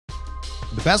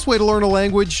The best way to learn a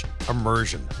language?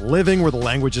 Immersion. Living where the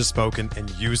language is spoken and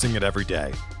using it every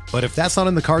day. But if that's not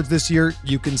in the cards this year,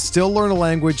 you can still learn a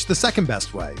language the second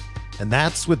best way, and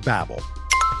that's with Babbel.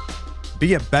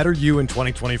 Be a better you in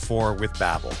 2024 with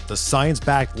Babbel, the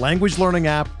science-backed language learning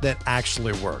app that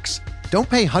actually works. Don't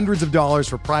pay hundreds of dollars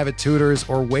for private tutors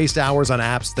or waste hours on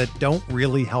apps that don't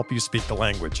really help you speak the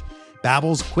language.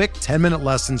 Babbel's quick 10-minute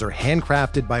lessons are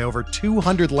handcrafted by over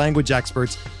 200 language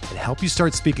experts and help you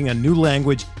start speaking a new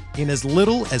language in as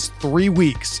little as 3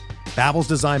 weeks. Babbel's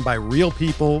designed by real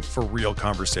people for real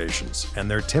conversations,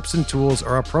 and their tips and tools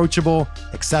are approachable,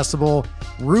 accessible,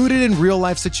 rooted in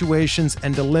real-life situations,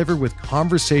 and delivered with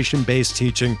conversation-based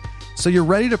teaching, so you're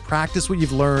ready to practice what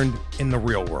you've learned in the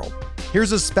real world.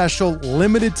 Here's a special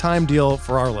limited-time deal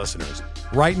for our listeners.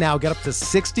 Right now, get up to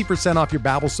 60% off your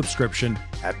Babbel subscription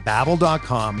at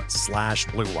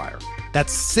babbel.com/Blue Wire.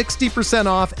 That's 60%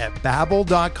 off at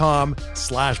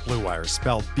babbel.com/Blue Wire,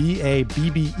 spelled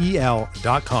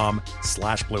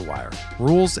BABBEL.com/Blue Wire.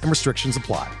 Rules and restrictions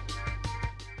apply.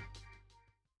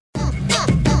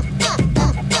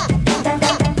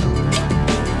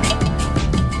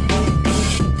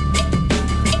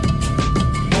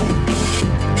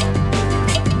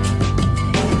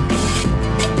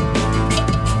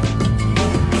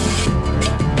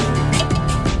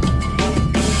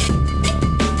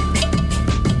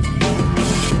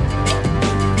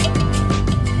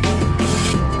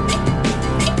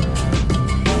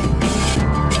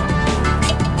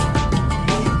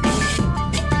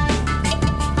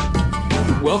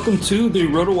 Welcome to the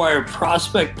RotoWire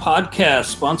Prospect Podcast,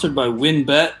 sponsored by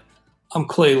WynnBET. I'm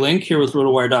Clay Link here with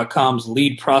RotoWire.com's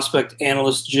lead prospect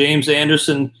analyst, James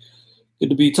Anderson. Good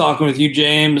to be talking with you,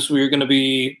 James. We're going to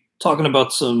be talking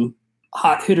about some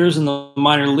hot hitters in the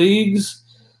minor leagues,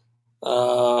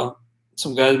 some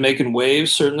guys making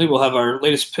waves, certainly. We'll have our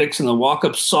latest picks in the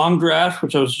walk-up song draft,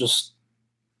 which I was just,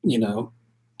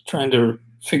 trying to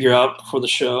figure out before the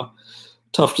show.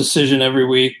 Tough decision every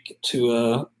week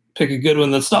to pick a good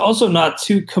one that's not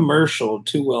too commercial,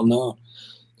 too well known.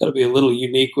 Got to be a little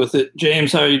unique with it.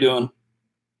 James, how are you doing?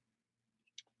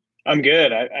 I'm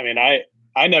good. I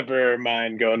never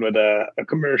mind going with a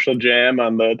commercial jam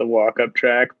on the walk up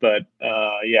track, but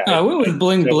yeah. I went with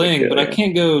Bling Bling, but I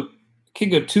can't go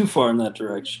too far in that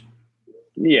direction.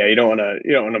 Yeah, you don't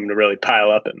want them to really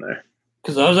pile up in there.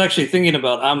 Because I was actually thinking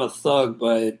about "I'm a Thug"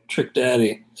 by Trick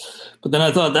Daddy, but then I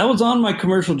thought that was on my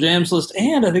commercial jams list,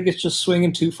 and I think it's just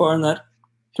swinging too far in that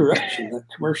direction, that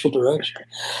commercial direction.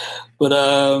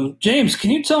 But James, can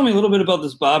you tell me a little bit about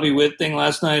this Bobby Witt thing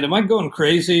last night? Am I going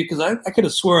crazy? Because I could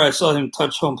have swore I saw him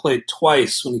touch home plate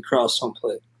twice when he crossed home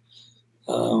plate.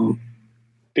 Dude,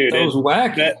 that was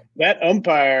wacky. That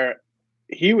umpire.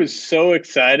 He was so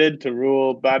excited to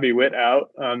rule Bobby Witt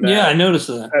out on that. Yeah, I noticed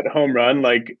that home run.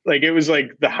 Like it was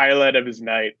like the highlight of his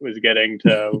night was getting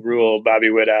to rule Bobby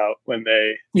Witt out when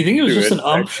they. You think it was just an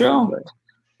ump show?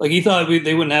 Like he thought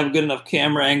they wouldn't have a good enough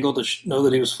camera angle to know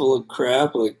that he was full of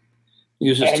crap. Like he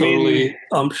was just totally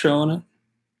ump showing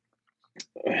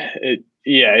it.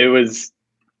 It was.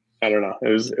 I don't know.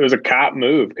 It was a cop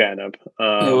move, kind of. It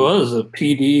was a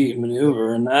PD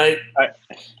maneuver, and I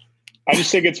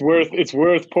just think it's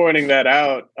worth pointing that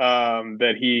out.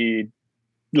 That he's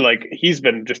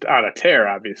been just on a tear.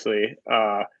 Obviously,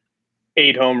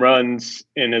 8 home runs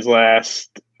in his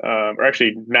last, or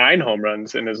actually 9 home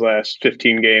runs in his last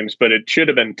 15 games. But it should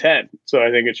have been 10. So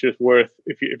I think it's just worth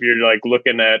if you're like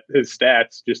looking at his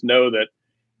stats, just know that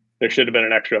there should have been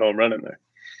an extra home run in there.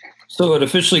 So it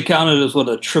officially counted as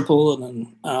a triple and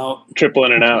an out. Triple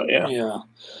in and out, yeah. Yeah,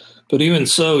 but even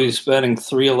so, he's batting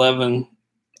 .311.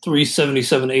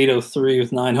 377, 803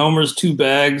 with 9 homers, 2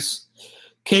 bags.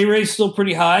 K rate's still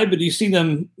pretty high, but you see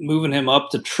them moving him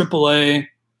up to AAA.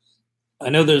 I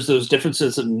know there's those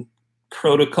differences in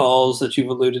protocols that you've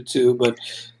alluded to, but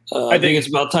I think it's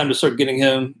about time to start getting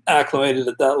him acclimated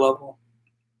at that level.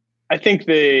 I think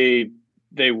they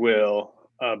will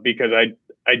because I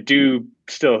do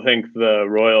still think the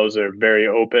Royals are very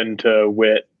open to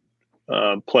Witt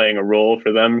playing a role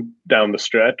for them down the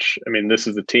stretch. I mean, this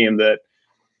is a team that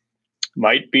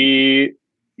might be,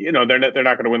 they're not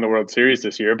going to win the World Series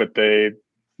this year, but they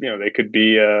could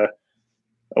be a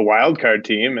wild card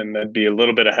team, and that'd be a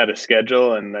little bit ahead of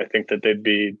schedule. And I think that they'd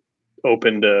be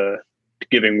open to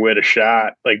giving Witt a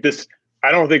shot like this.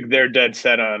 I don't think they're dead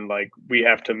set on we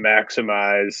have to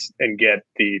maximize and get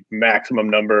the maximum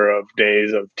number of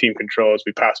days of team control as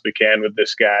we possibly can with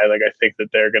this guy. I think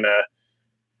that they're gonna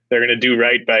do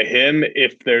right by him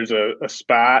if there's a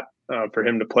spot for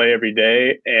him to play every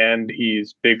day and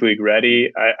he's big league ready.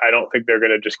 I don't think they're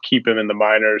going to just keep him in the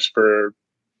minors for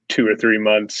 2 or 3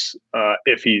 months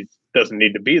if he's doesn't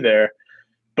need to be there,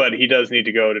 but he does need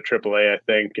to go to AAA, I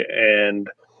think, and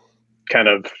kind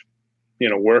of,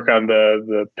 work on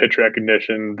the pitch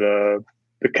recognition, the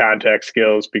contact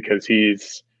skills, because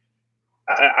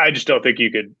I just don't think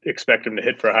you could expect him to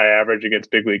hit for a high average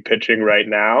against big league pitching right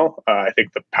now. I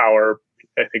think the power,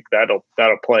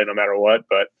 that'll play no matter what,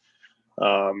 but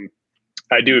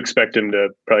I do expect him to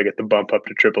probably get the bump up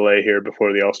to AAA here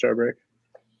before the All-Star break.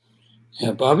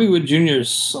 Yeah, Bobby Witt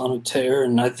Jr.'s on a tear,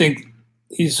 and I think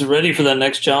he's ready for that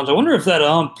next challenge. I wonder if that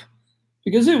ump,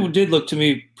 because it did look to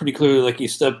me pretty clearly like he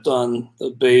stepped on the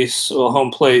base,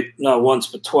 home plate, not once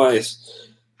but twice.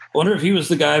 I wonder if he was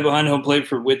the guy behind home plate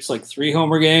for Witt's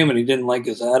 3-homer game, and he didn't like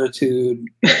his attitude.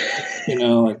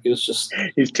 It was just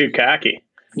he's too cocky.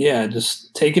 Yeah,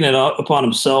 just taking it upon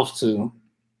himself to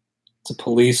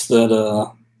police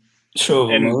that show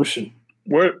of emotion.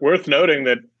 Worth noting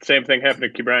that same thing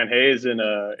happened to Ke'Bryan Hayes in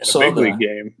a big league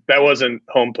game. That wasn't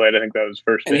home plate. I think that was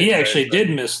first. And he actually did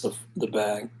miss the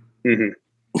bag.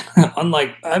 Mm-hmm.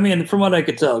 Unlike, from what I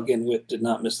could tell, again, Witt did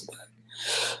not miss the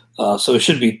bag. So it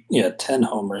should be 10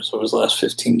 homers over his last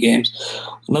 15 games.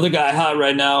 Another guy hot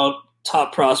right now,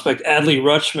 top prospect, Adley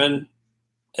Rutschman,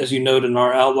 as you note in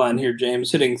our outline here,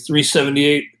 James, hitting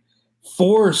 378,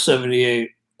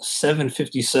 478,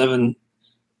 757.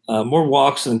 More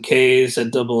walks than Ks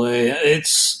at AA.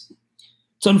 It's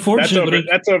unfortunate.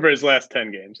 That's over his last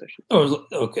 10 games.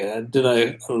 Okay. I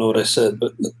don't know what I said,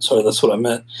 but sorry, that's what I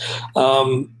meant.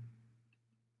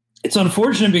 It's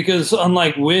unfortunate because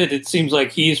unlike Witt, it seems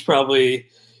like he's probably,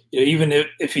 even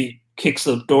if he kicks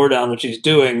the door down, which he's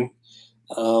doing,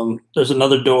 there's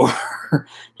another door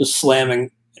just slamming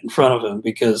in front of him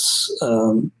because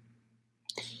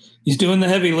he's doing the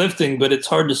heavy lifting, but it's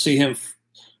hard to see him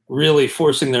really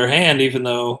forcing their hand, even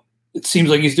though it seems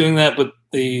like he's doing that, but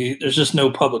there's just no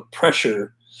public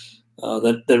pressure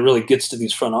that really gets to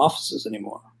these front offices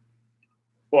anymore.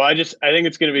 Well, I think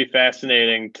it's going to be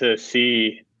fascinating to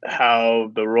see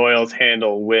how the Royals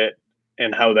handle Witt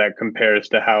and how that compares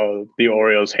to how the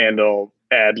Orioles handle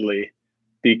Adley,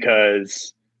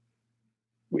 because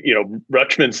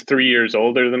Rutschman's 3 years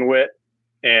older than Witt,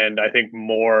 and I think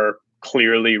more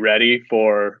clearly ready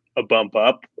for a bump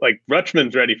up. Like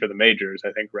Rutschman's ready for the majors,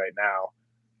 I think, right now.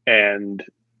 And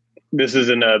this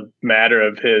isn't a matter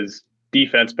of his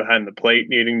defense behind the plate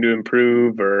needing to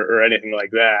improve or anything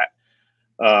like that.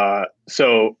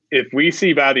 So if we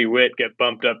see Bobby Witt get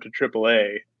bumped up to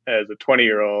AAA as a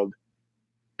 20-year-old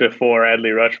before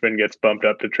Adley Rutschman gets bumped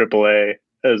up to AAA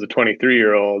as a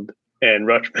 23-year-old, and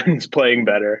Rutschman's playing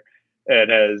better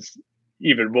and has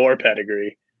even more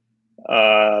pedigree,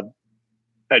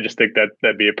 I just think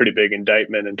that'd be a pretty big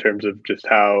indictment in terms of just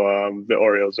how the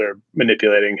Orioles are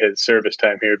manipulating his service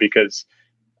time here, because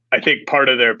I think part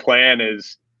of their plan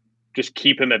is just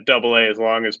keep him at AA as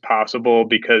long as possible,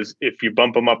 because if you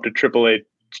bump him up to AAA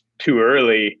too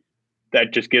early,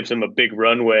 that just gives him a big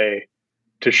runway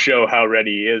to show how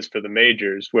ready he is for the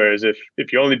majors. Whereas if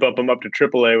you only bump him up to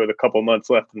AAA with a couple months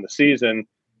left in the season,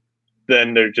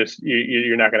 then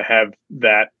you're not going to have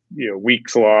that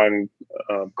weeks long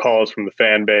calls from the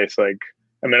fan base.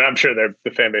 I'm sure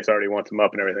the fan base already wants him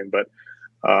up and everything, but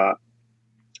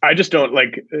I just don't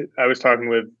like. I was talking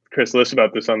with Chris Liss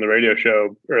about this on the radio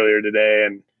show earlier today,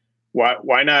 and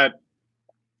why not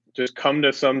just come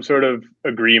to some sort of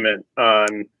agreement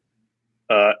on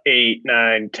 8,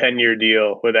 9, 10-year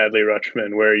deal with Adley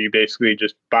Rutschman, where you basically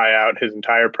just buy out his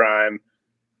entire prime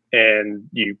and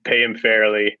you pay him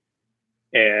fairly.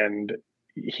 And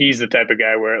he's the type of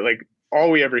guy where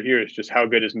all we ever hear is just how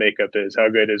good his makeup is, how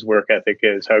good his work ethic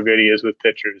is, how good he is with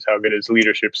pitchers, how good his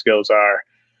leadership skills are.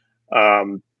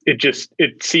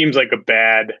 It seems like a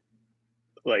bad,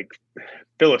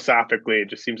 philosophically, it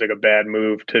just seems like a bad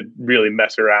move to really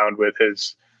mess around with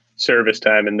his service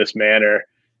time in this manner.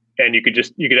 And you could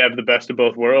have the best of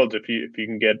both worlds if you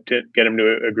can get him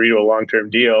to agree to a long-term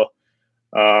deal.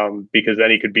 Because then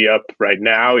he could be up right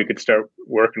now. He could start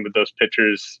working with those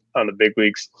pitchers on the big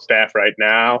league staff right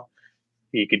now.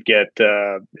 He could get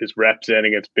his reps in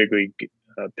against big league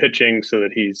pitching so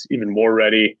that he's even more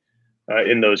ready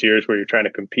in those years where you're trying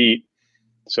to compete.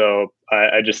 So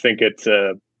I just think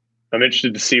I'm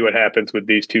interested to see what happens with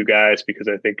these two guys, because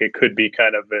I think it could be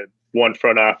kind of one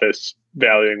front office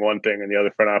valuing one thing and the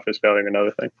other front office valuing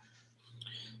another thing.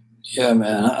 Yeah,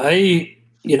 man.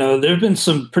 There have been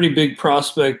some pretty big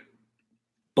prospect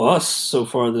busts so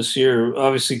far this year.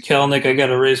 Obviously, Kelenic, I got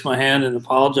to raise my hand and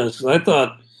apologize because I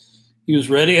thought he was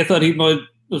ready. I thought he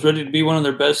was ready to be one of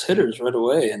their best hitters right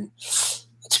away, and it's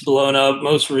blown up.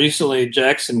 Most recently,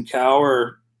 Jackson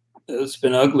Cower, it's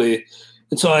been ugly.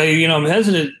 And so I'm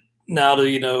hesitant now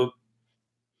to,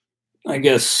 I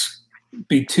guess,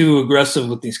 be too aggressive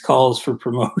with these calls for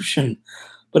promotion.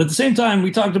 But at the same time,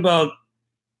 we talked about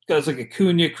guys like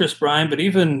Acuna, Chris Bryant, but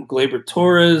even Gleyber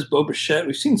Torres, Bo Bichette.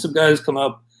 We've seen some guys come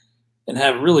up and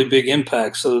have really big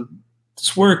impacts. So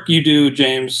this work you do,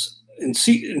 James, in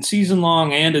season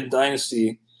long and in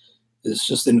Dynasty is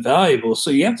just invaluable. So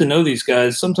you have to know these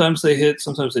guys. Sometimes they hit,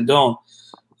 sometimes they don't.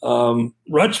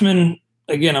 Rutschman,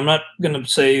 again, I'm not going to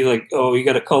say like, oh, you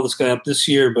got to call this guy up this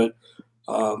year, but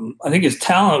I think his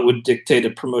talent would dictate a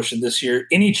promotion this year.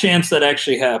 Any chance that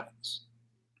actually happens?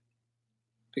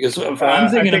 Because I'm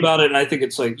thinking about it, and I think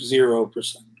it's like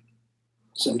 0%.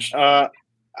 Essentially, I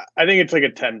think it's like a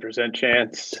 10%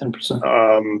 chance.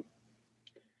 10%.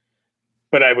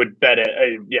 But I would bet it.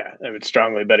 I would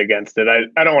strongly bet against it.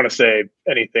 I don't want to say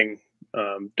anything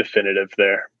definitive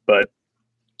there, but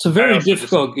it's a very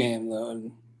difficult game, though.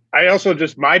 And I also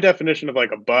just my definition of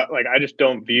like I just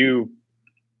don't view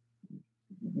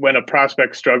when a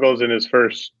prospect struggles in his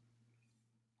first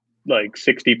like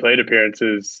 60 plate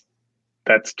appearances.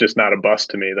 That's just not a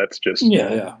bust to me. That's just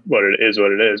what it is.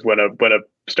 What it is. When a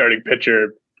starting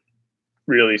pitcher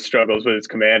really struggles with his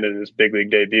command in his big league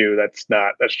debut, that's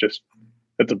a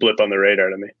blip on the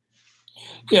radar to me.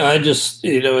 Yeah, I just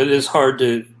it is hard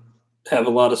to have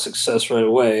a lot of success right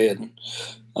away, and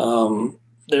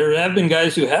there have been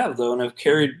guys who have though, and have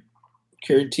carried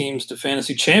teams to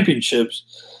fantasy championships.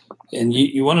 And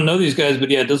you want to know these guys,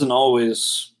 but yeah, it doesn't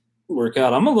always work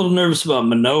out. I'm a little nervous about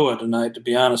Manoah tonight, to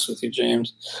be honest with you,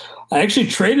 James. I actually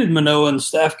traded Manoah in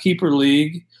Staff Keeper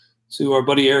League to our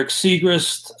buddy Eric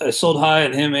Segrist. I sold high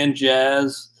on him and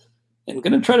Jazz, and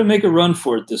going to try to make a run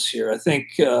for it this year. I think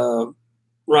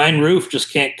Ryan Roof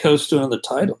just can't coast to another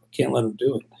title. Can't let him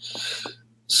do it.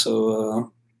 So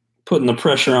putting the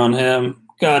pressure on him.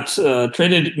 Got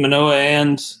traded Manoah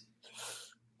and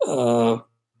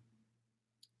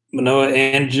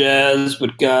Jazz,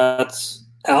 but got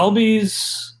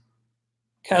Albies,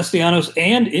 Castellanos,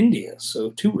 and India.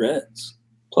 So 2 Reds.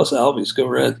 Plus Albies, go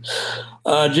Reds.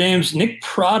 James, Nick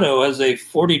Pratto has a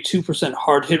 42%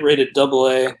 hard hit rate at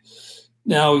AA.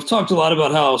 Now, we've talked a lot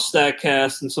about how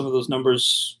StatCast and some of those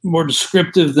numbers more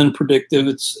descriptive than predictive.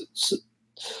 It's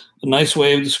a nice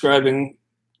way of describing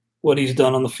what he's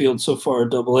done on the field so far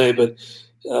at AA. But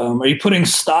are you putting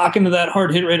stock into that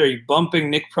hard hit rate? Are you bumping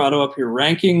Nick Pratto up your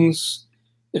rankings?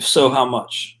 If so, how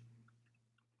much?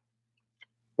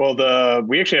 Well,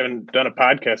 we actually haven't done a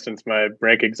podcast since my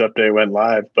rankings update went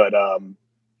live, but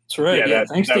that's right. Yeah,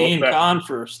 thanks to Ian Kahn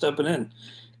for stepping in.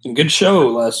 And good show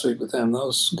last week with him. That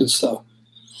was good stuff.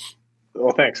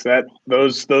 Well, thanks.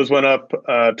 Those went up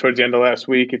towards the end of last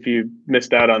week. If you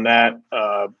missed out on that,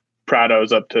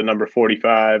 Pratto's up to number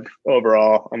 45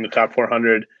 overall on the top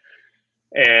 400.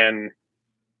 And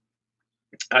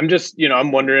I'm just,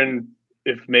 I'm wondering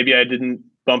if maybe I didn't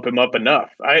bump him up enough.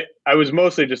 I was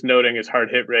mostly just noting his hard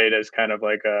hit rate as kind of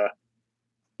like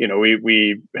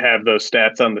we have those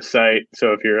stats on the site.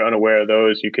 So if you're unaware of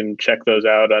those, you can check those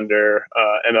out under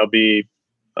MLB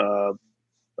or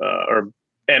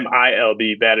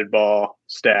MILB batted ball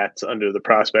stats under the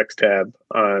prospects tab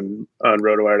on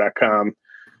rotowire.com.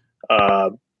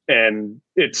 And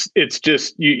it's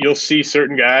just, you'll see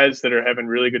certain guys that are having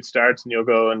really good starts, and you'll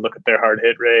go and look at their hard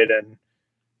hit rate, and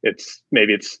it's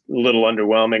a little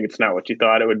underwhelming. It's not what you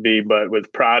thought it would be, but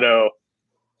with Pratto,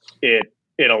 it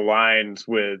aligns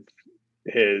with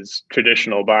his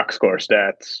traditional box score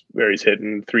stats where he's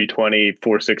hitting 320,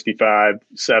 465,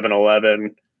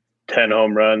 711, 10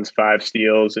 home runs, 5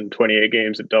 steals in 28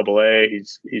 games at AA.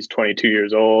 He's 22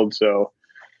 years old, so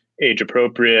age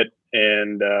appropriate,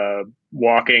 and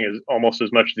walking is almost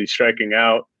as much as he's striking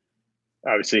out.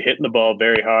 Obviously hitting the ball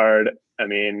very hard. I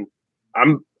mean,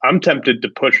 I'm tempted to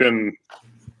push him,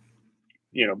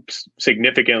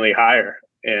 significantly higher.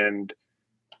 And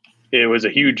it was a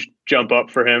huge jump up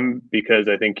for him because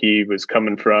I think he was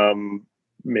coming from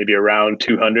maybe around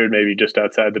 200, maybe just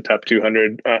outside the top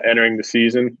 200 entering the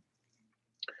season.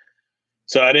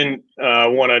 So I didn't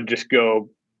want to just go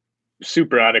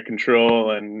super out of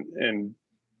control and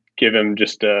give him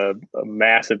just a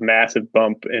massive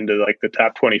bump into like the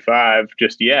top 25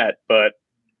 just yet. But,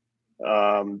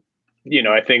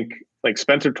 I think like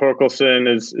Spencer Torkelson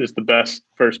is the best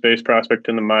first base prospect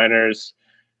in the minors.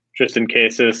 Tristan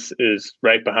Casas is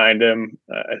right behind him.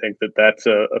 I think that's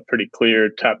a pretty clear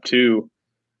top 2.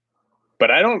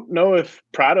 But I don't know if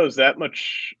Pratto's that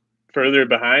much further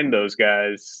behind those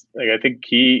guys. Like I think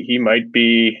he might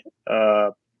be,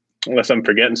 unless I'm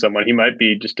forgetting someone, he might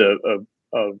be just a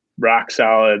rock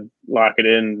solid, lock it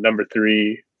in number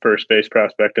 3 first base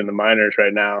prospect in the minors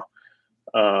right now.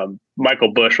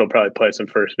 Michael Busch will probably play some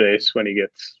first base when he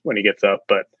gets up,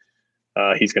 but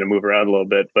he's going to move around a little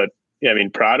bit. But yeah, I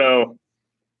mean, Prado,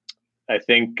 I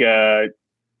think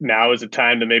now is the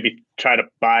time to maybe try to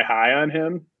buy high on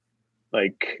him.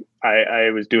 Like I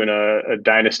was doing a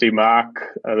dynasty mock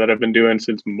that I've been doing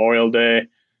since Memorial Day,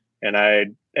 and I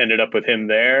ended up with him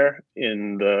there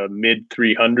in the mid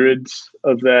 300s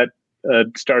of that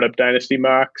startup dynasty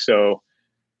mock. So,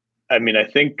 I mean, I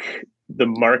think the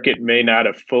market may not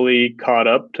have fully caught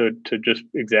up to just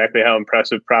exactly how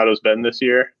impressive Prado's been this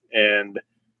year, and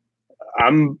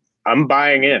I'm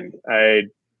buying in. I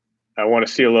want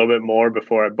to see a little bit more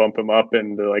before I bump him up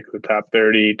into like the top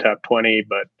 30, top 20,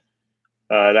 but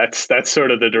that's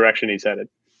sort of the direction he's headed.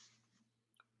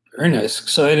 Very nice.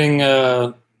 Exciting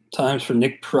times for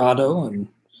Nick Prado. And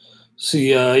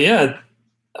see, I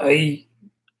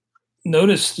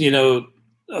noticed,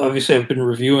 obviously I've been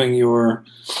reviewing your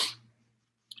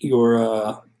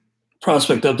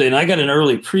prospect update, and I got an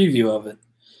early preview of it,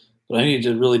 but I need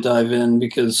to really dive in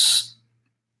because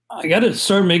I got to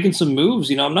start making some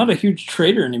moves. I'm not a huge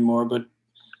trader anymore, but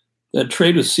that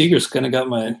trade with Seager's kind of got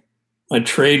my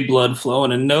trade blood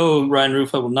flowing. And no, Ryan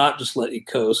Roof, I will not just let you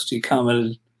coast. He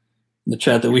commented in the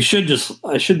chat that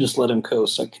I should just let him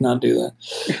coast. I cannot do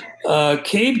that.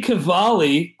 Cade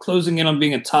Cavalli closing in on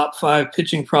being a top 5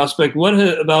 pitching prospect. What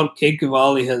about Cade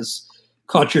Cavalli has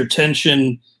caught your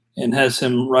attention and has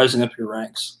him rising up your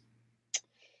ranks?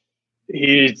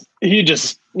 He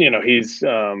just, he's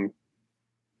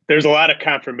there's a lot of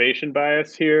confirmation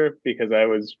bias here because I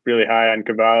was really high on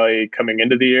Cavalli coming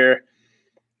into the year,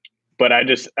 but I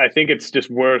think it's just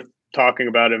worth talking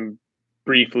about him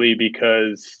briefly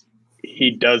because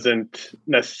he doesn't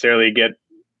necessarily get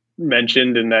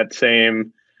mentioned in that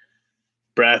same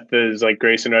breath as like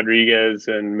Grayson Rodriguez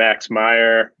and Max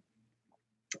Meyer.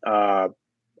 I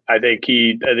think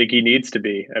he needs to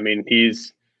be. I mean,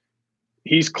 he's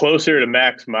closer to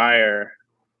Max Meyer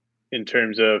in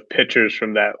terms of pitchers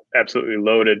from that absolutely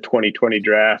loaded 2020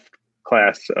 draft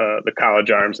class. The college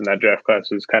arms in that draft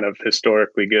class was kind of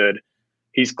historically good.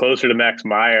 He's closer to Max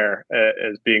Meyer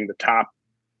as being the top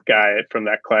guy from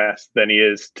that class than he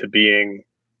is to being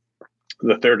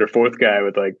the third or fourth guy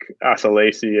with like Asa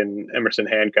Lacy and Emerson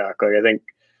Hancock. Like I think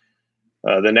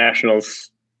the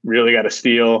Nationals really got a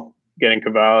steal getting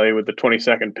Cavalli with the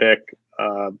 22nd pick.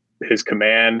 His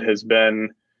command's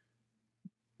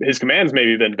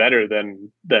maybe been better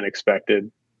than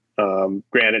expected.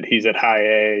 Granted, he's at high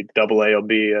A. Double A will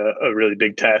be a really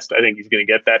big test. I think he's going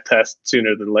to get that test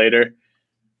sooner than later.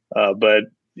 But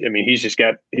I mean, he's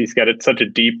got such a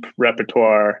deep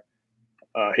repertoire.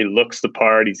 He looks the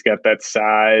part. He's got that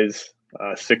size,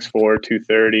 6'4",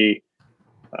 230.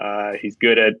 He's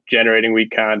good at generating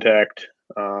weak contact.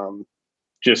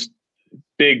 Just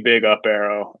big up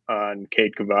arrow on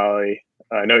Cade Cavalli.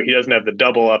 I know he doesn't have the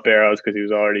double up arrows because he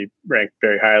was already ranked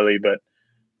very highly, but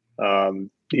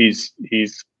he's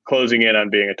closing in on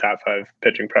being a top 5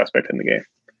 pitching prospect in the game.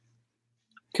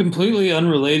 Completely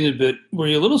unrelated, but were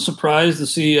you a little surprised to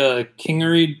see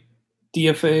Kingery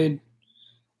DFA'd?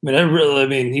 I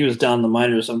mean, he was down in the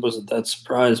minors. I wasn't that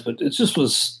surprised, but it just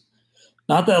was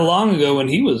not that long ago when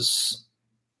he was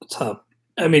top.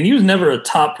 I mean, he was never a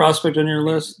top prospect on your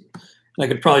list. I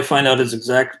could probably find out his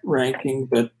exact ranking,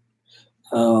 but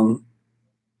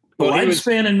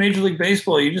lifespan in Major League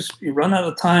Baseball, you run out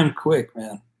of time quick,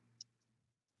 man.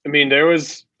 I mean, there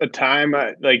was a time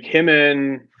like him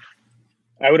and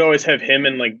I would always have him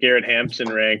and like Garrett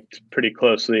Hampson ranked pretty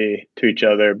closely to each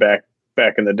other back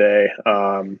in the day.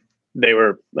 They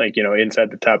were like,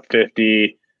 inside the top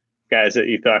 50 guys that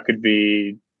you thought could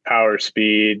be power,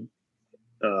 speed.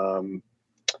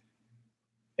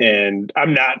 And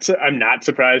I'm not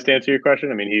surprised to answer your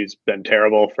question. I mean, he's been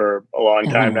terrible for a long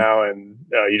time now, and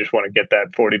you just want to get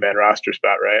that 40-man roster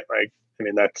spot, right? Like, I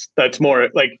mean, that's more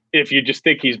like if you just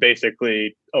think he's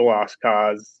basically a lost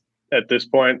cause at this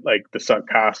point, like the sunk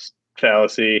cost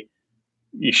fallacy.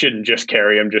 You shouldn't just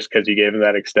carry him just because you gave him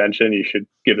that extension. You should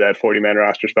give that 40-man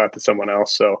roster spot to someone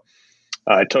else. So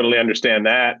I totally understand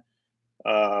that.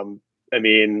 I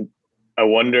mean, I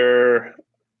wonder.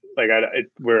 Like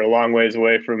we're a long ways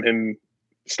away from him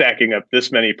stacking up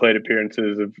this many plate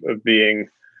appearances of being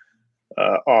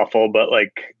awful, but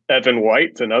like Evan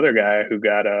White's another guy who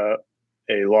got a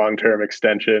long-term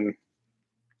extension.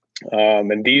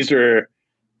 And these are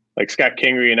like Scott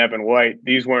Kingery and Evan White.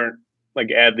 These weren't like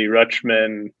Adley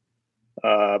Rutschman,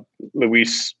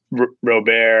 Luis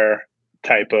Robert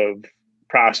type of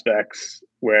prospects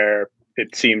where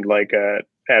it seemed like a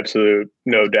absolute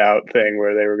no doubt thing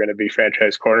where they were going to be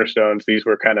franchise cornerstones. These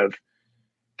were kind of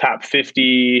top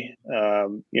 50,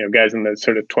 guys in the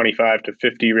sort of 25 to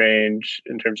 50 range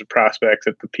in terms of prospects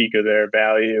at the peak of their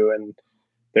value, and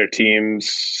their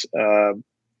teams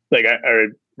like I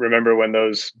remember when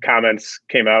those comments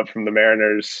came out from the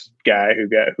Mariners guy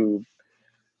who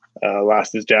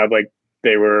lost his job. Like,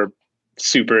 they were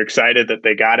super excited that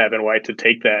they got Evan White to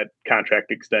take that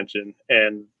contract extension,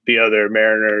 and the other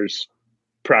Mariners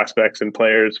prospects and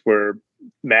players were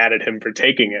mad at him for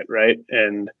taking it, right?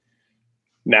 And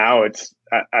now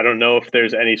I don't know if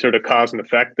there's any sort of cause and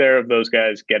effect there of those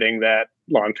guys getting that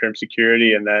long-term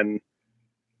security and then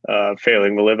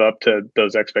failing to live up to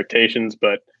those expectations.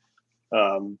 But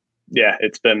yeah,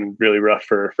 it's been really rough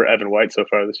for Evan White so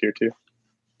far this year too.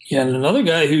 Yeah, and another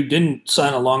guy who didn't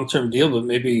sign a long-term deal, but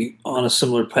maybe on a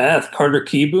similar path, Carter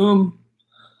Kieboom.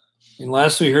 And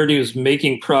last we heard he was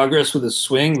making progress with his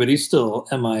swing, but he's still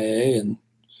MIA, and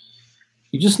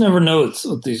you just never know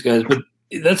with these guys. But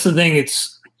that's the thing.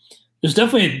 There's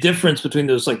definitely a difference between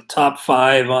those like top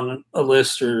 5 on a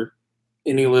list or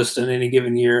any list in any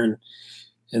given year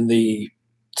and the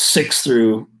 6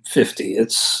 through 50.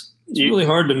 It's really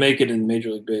hard to make it in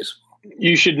Major League Baseball.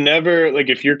 You should never, like,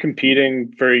 if you're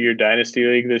competing for your dynasty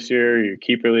league this year, your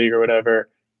keeper league or whatever,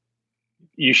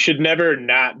 you should never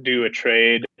not do a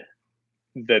trade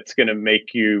that's going to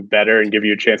make you better and give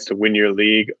you a chance to win your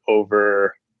league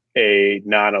over a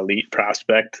non-elite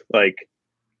prospect like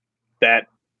that.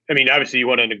 I mean, obviously you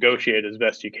want to negotiate as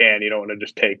best you can. You don't want to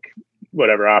just take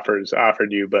whatever offers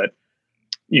offered you, but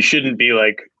you shouldn't be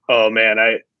like, oh man,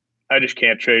 I just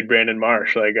can't trade Brandon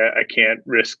Marsh. Like I can't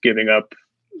risk giving up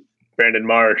Brandon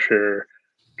Marsh or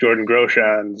Jordan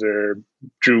Groshans or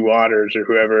Drew Waters or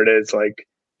whoever it is. Like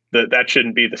that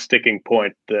shouldn't be the sticking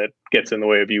point that gets in the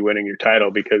way of you winning your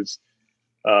title, because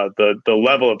the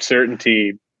level of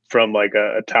certainty from like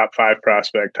a top 5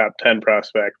 prospect, top 10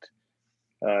 prospect,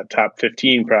 top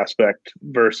 15 prospect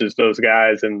versus those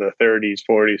guys in the 30s,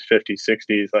 40s, 50s,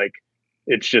 60s, like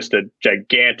it's just a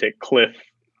gigantic cliff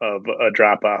of a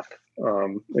drop off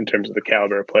in terms of the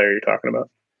caliber of player you're talking about.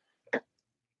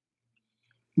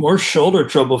 More shoulder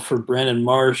trouble for Brandon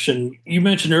Marsh. And you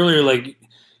mentioned earlier, like,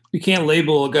 you can't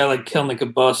label a guy like Kelenic a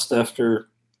bust after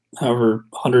however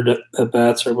 100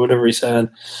 at-bats or whatever he's had.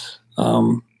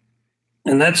 And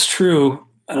that's true.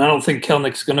 And I don't think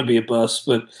Kelenic's going to be a bust,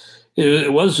 but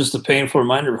it was just a painful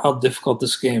reminder of how difficult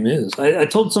this game is. I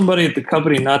told somebody at the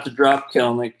company not to drop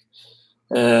Kelenic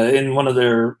in one of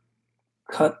their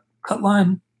cut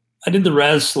line. I did the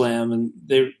Raz Slam, and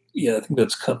I think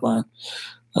that's cut line.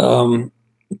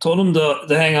 Told him to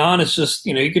hang on. It's just,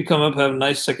 he could come up, have a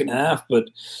nice second half, but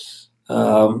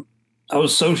I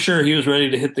was so sure he was ready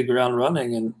to hit the ground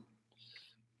running, and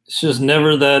it's just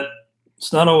never that.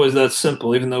 It's not always that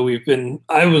simple. Even though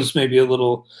I was maybe a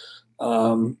little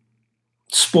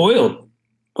spoiled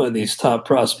by these top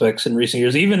prospects in recent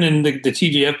years. Even in the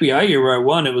TGFBI year where I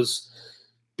won, it was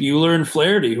Buehler and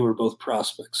Flaherty who were both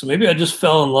prospects. So maybe I just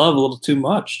fell in love a little too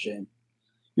much, James.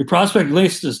 Your prospect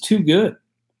list is too good,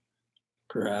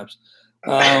 perhaps.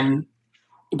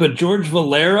 But George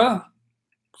Valera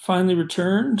finally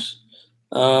returned.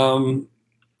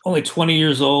 Only 20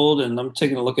 years old, and I'm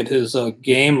taking a look at his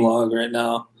game log right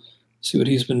now, see what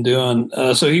he's been doing.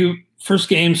 So he first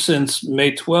game since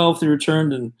May 12th, he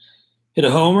returned and hit a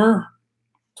homer,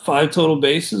 5 total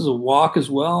bases, a walk as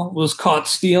well. Was caught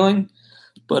stealing,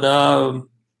 but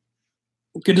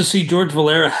good to see George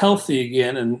Valera healthy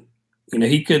again, and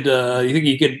he could. You think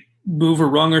he could move a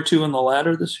rung or two on the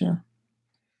ladder this year?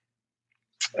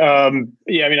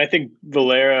 Yeah, I mean, I think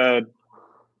Valera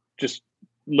just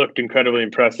looked incredibly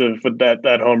impressive with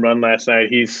that home run last night.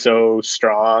 He's so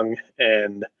strong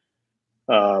and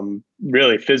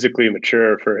really physically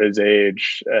mature for his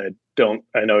age. I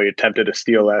know he attempted a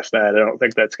steal last night. I don't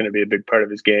think that's going to be a big part of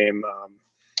his game.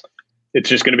 It's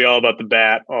just going to be all about the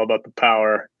bat, all about the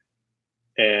power.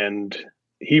 And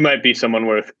he might be someone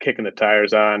worth kicking the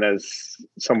tires on as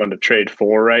someone to trade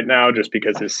for right now, just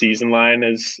because his season line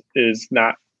is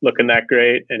not looking that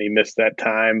great and he missed that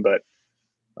time. But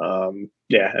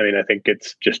yeah, I mean, I think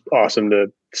it's just awesome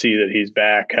to see that he's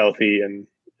back healthy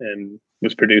and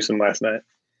was producing last night.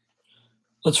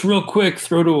 Let's real quick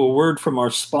throw to a word from our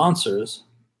sponsors.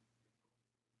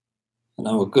 And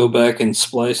I will go back and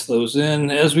splice those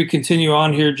in. As we continue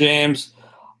on here, James,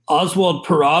 Oswald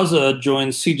Peraza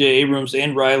joins C.J. Abrams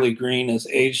and Riley Green as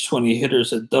age 20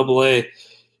 hitters at AA.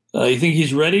 You think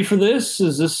he's ready for this?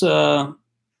 Is this a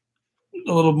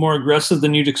little more aggressive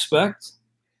than you'd expect?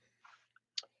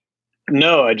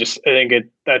 No, I think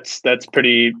that's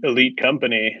pretty elite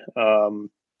company.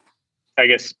 I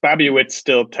guess Bobby Witt's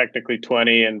still technically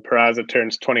 20, and Peraza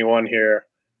turns 21 here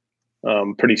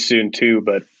pretty soon too.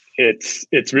 But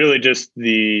it's really just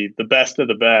the best of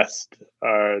the best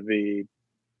are the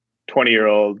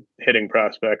 20-year-old hitting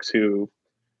prospects who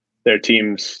their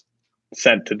teams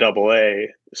sent to Double-A,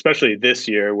 especially this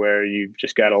year where you've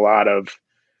just got a lot of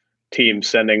teams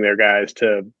sending their guys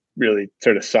to really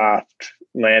sort of soft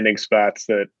landing spots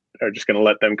that are just going to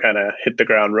let them kind of hit the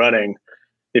ground running.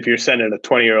 If you're sending a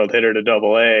 20-year-old hitter to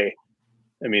Double-A,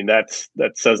 I mean, that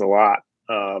says a lot.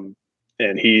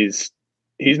 And he's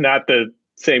not the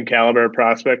same caliber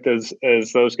prospect as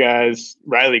those guys.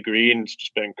 Riley Green's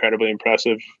just been incredibly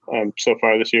impressive so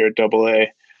far this year at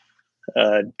Double-A,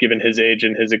 given his age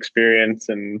and his experience,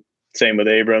 and same with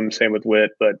Abrams, same with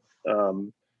Witt. But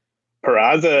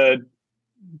Peraza's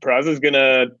going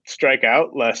to strike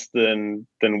out less than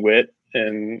Witt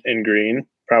and Green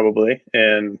probably,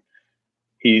 and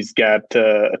he's got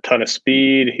a ton of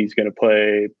speed. He's going to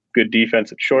play good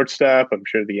defense at shortstop. I'm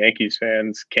sure the Yankees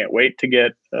fans can't wait to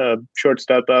get a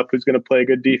shortstop up who's going to play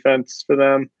good defense for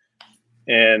them.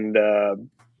 And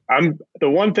I'm the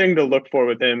one thing to look for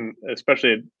with him,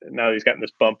 especially now that he's gotten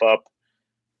this bump up,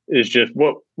 is just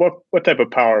what type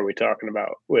of power are we talking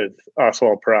about with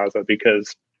Oswald Peraza?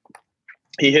 Because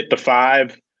he hit the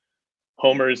 5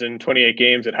 homers in 28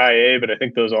 games at high A, but I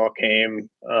think those all came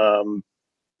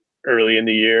early in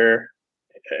the year,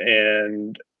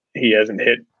 and he hasn't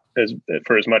hit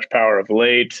for as much power of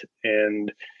late,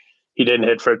 and he didn't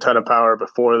hit for a ton of power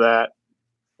before that.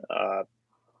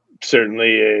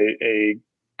 Certainly a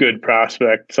good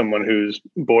prospect, someone who's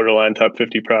borderline top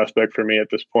 50 prospect for me at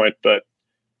this point, but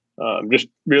I'm just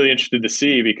really interested to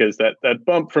see, because that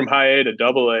bump from high A to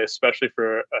Double-A, especially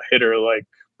for a hitter like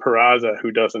Peraza,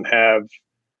 who doesn't have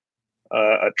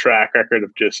a track record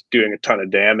of just doing a ton of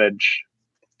damage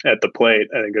at the plate,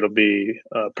 I think it'll be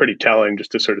pretty telling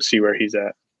just to sort of see where he's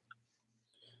at.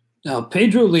 Now,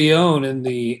 Pedro Leon in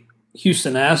the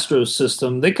Houston Astros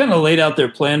system, they kind of laid out their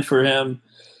plan for him,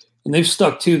 and they've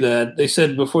stuck to that. They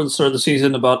said before the start of the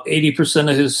season about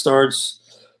 80% of his starts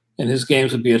and his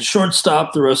games would be at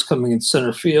shortstop, the rest coming in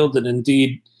center field. And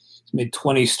indeed, he made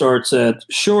 20 starts at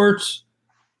short,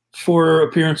 4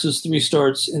 appearances, 3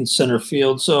 starts in center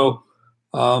field. So,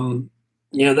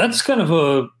 that's kind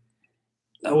of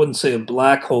I wouldn't say a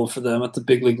black hole for them at the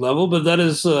big league level, but that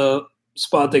is a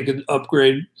spot they could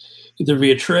upgrade either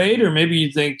via trade, or maybe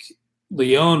you think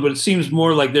Leon, but it seems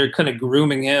more like they're kind of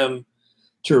grooming him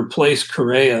to replace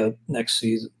Correa next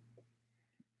season.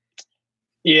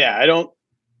 Yeah, I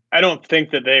don't think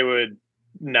that they would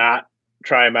not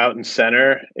try him out in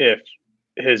center if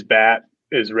his bat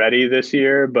is ready this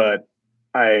year, but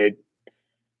I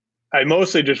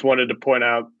mostly just wanted to point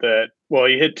out that, well,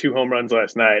 he hit 2 home runs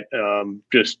last night.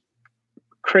 Just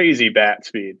crazy bat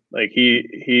speed. Like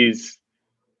he's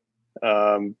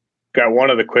got one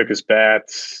of the quickest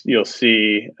bats you'll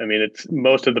see. I mean, it's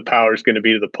most of the power is going to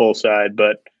be to the pull side,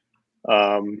 but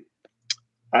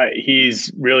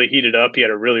he's really heated up. He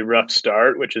had a really rough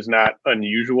start, which is not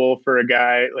unusual for a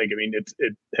guy. Like, I mean,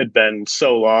 it had been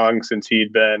so long since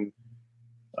he'd been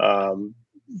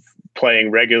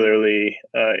playing regularly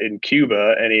in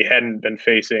Cuba, and he hadn't been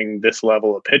facing this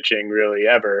level of pitching really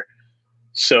ever.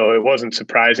 So it wasn't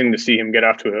surprising to see him get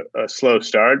off to a slow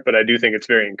start, but I do think it's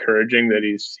very encouraging that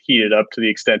he's heated up to the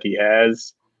extent he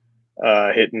has,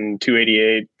 hitting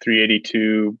 288,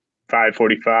 382,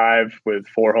 545 with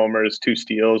 4 homers, 2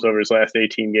 steals over his last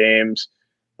 18 games,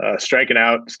 striking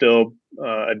out still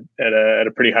at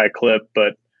a pretty high clip.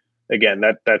 But again,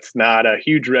 that's not a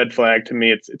huge red flag to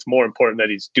me. It's more important that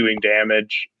he's doing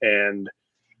damage and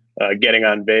getting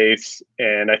on base.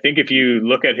 And I think if you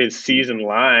look at his season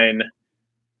line,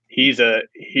 he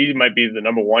might be the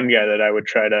number 1 guy that I would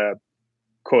try to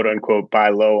quote unquote buy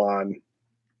low on,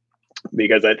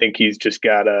 because I think he's just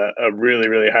got a really,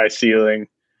 really high ceiling.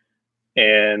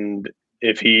 And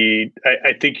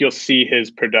I think you'll see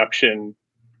his production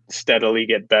steadily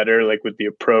get better, like with the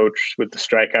approach, with the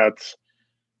strikeouts.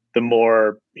 The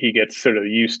more he gets sort of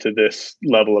used to this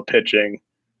level of pitching,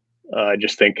 I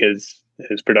just think his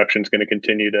production is going to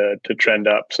continue to trend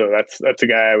up. So that's a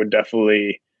guy I would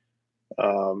definitely,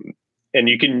 and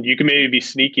you can maybe be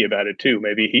sneaky about it too.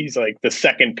 Maybe he's like the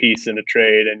second piece in a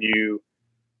trade, and you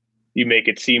make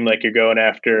it seem like you're going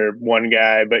after one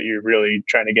guy, but you're really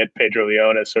trying to get Pedro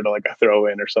Leon as sort of like a throw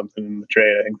in or something in the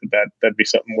trade. I think that'd be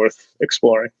something worth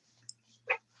exploring.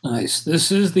 Nice.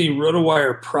 This is the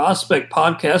RotoWire Prospect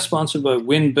Podcast, sponsored by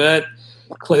WinBet.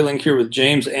 Clay Link here with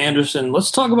James Anderson.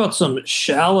 Let's talk about some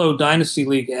shallow Dynasty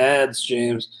League ads,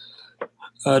 James.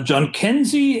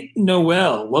 Jhonkensy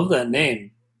Noel. Love that name.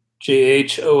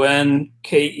 Jhonkensy.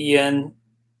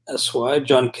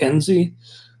 Jhonkensy.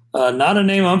 Not a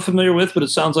name I'm familiar with, but it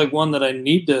sounds like one that I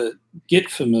need to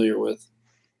get familiar with.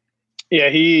 Yeah,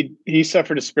 he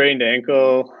suffered a sprained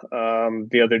ankle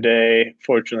the other day.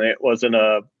 Fortunately, it wasn't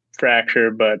a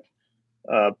fracture, but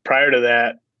Prior to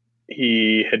that,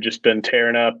 he had just been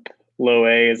tearing up low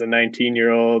A as a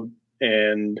 19-year-old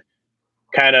and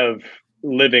kind of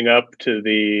living up to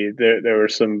there were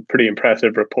some pretty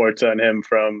impressive reports on him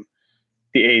from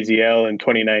the AZL in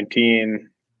 2019.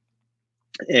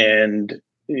 And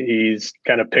he's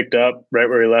kind of picked up right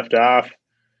where he left off.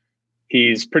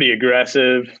 He's pretty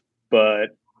aggressive,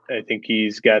 but I think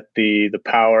he's got the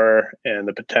power and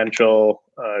the potential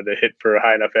to hit for a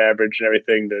high enough average and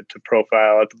everything to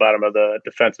profile at the bottom of the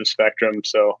defensive spectrum.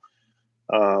 So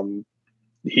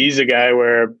he's a guy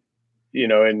where,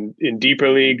 in deeper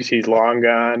leagues, he's long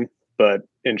gone, but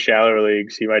in shallower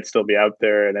leagues, he might still be out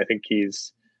there. And I think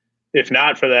he's, if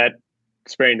not for that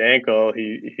sprained ankle,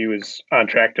 he was on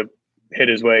track to hit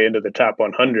his way into the top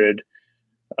 100.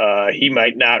 He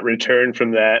might not return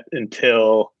from that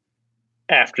until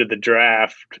after the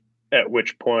draft, at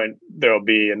which point there'll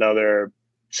be another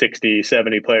 60,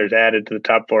 70 players added to the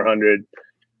top 400.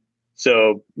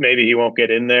 So maybe he won't get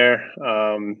in there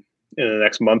in the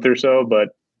next month or so, but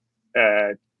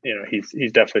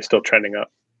he's definitely still trending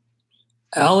up.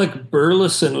 Alec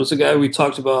Burleson was a guy we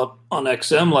talked about on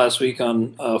XM last week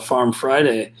on Farm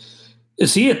Friday.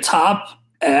 Is he a top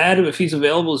add? If he's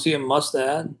available, is he a must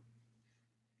add?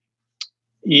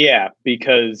 Yeah,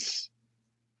 because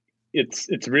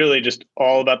it's really just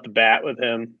all about the bat with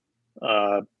him.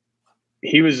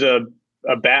 He was a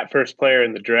bat first player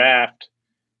in the draft,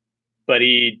 but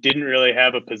he didn't really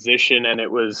have a position, and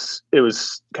it was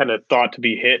kind of thought to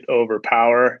be hit over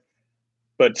power.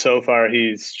 But so far,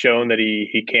 he's shown that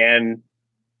he can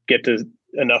get to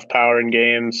enough power in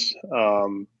games.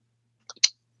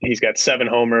 He's got 7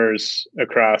 homers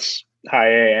across high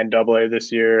A and double A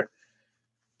this year.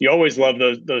 You always love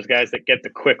those guys that get the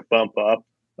quick bump up,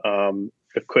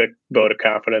 the quick vote of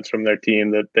confidence from their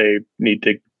team that they need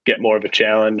to get more of a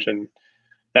challenge. And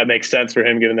that makes sense for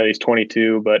him given that he's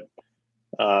 22. But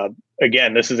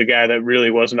again, this is a guy that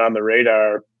really wasn't on the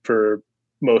radar for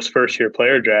most first-year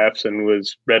player drafts and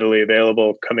was readily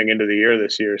available coming into the year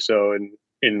this year. So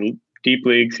in deep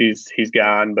leagues, he's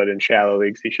gone, but in shallow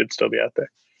leagues, he should still be out there.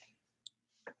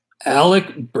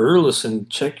 Alec Burleson,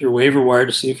 check your waiver wire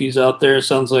to see if he's out there. It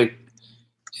sounds like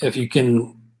if you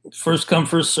can first come,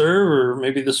 first serve, or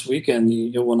maybe this weekend,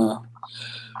 you'll want to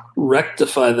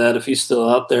rectify that if he's still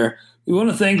out there. We want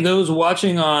to thank those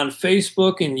watching on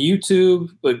Facebook and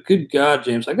YouTube, but good God,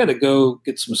 James, I got to go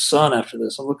get some sun after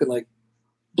this. I'm looking like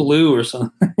blue or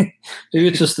something. Maybe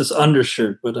it's just this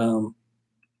undershirt, but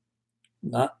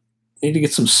need to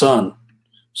get some sun.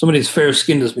 Somebody's fair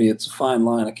skinned as me. It's a fine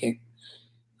line. I can't.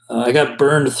 I got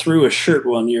burned through a shirt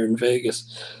one year in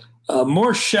Vegas.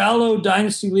 More shallow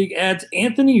Dynasty League adds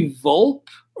Anthony Volpe,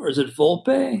 or is it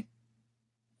Volpe?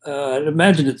 I'd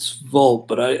imagine it's Volpe,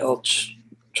 but I'll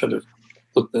try to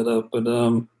look that up. But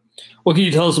what can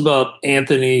you tell us about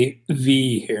Anthony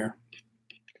V here?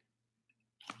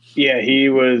 Yeah,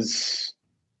 he's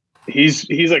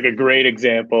like a great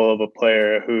example of a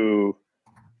player who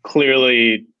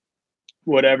clearly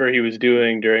whatever he was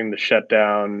doing during the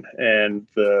shutdown and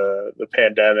the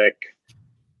pandemic,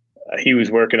 he was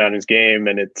working on his game,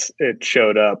 and it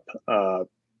showed up. I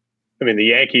mean, the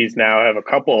Yankees now have a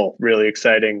couple really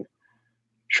exciting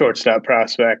shortstop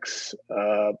prospects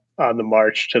on the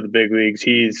march to the big leagues.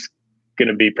 He's going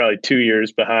to be probably 2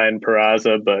 years behind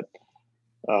Peraza, but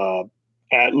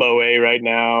at low A right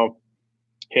now,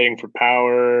 hitting for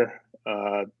power,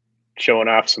 showing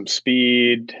off some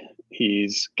speed.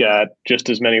 He's got just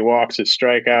as many walks as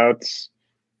strikeouts.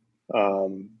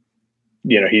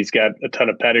 He's got a ton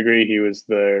of pedigree. He was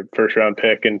the first round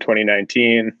pick in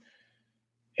 2019.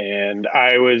 And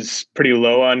I was pretty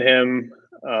low on him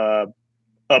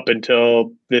up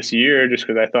until this year, just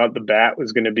because I thought the bat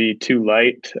was going to be too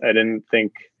light. I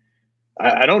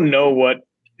don't know what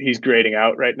he's grading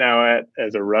out right now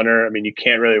as a runner. I mean, you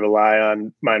can't really rely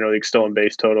on minor league stolen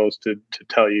base totals to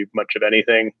tell you much of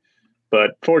anything.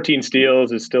 But 14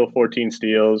 steals is still 14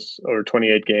 steals over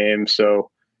 28 games. So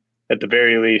at the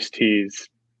very least, he's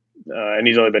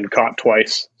only been caught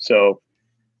twice. So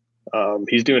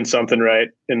he's doing something right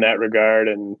in that regard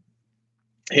and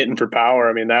hitting for power.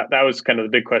 I mean, that was kind of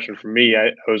the big question for me.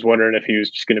 I was wondering if he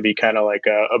was just going to be kind of like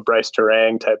a Bryce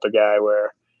Terang type of guy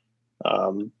where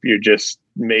you're just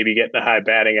maybe getting a high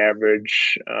batting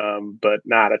average, but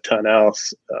not a ton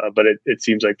else. But it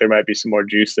seems like there might be some more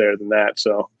juice there than that.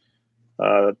 So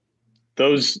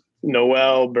those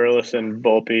Noel, Burleson,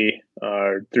 Volpe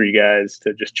are 3 guys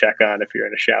to just check on if you're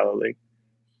in a shallow league.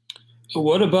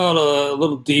 What about a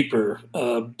little deeper?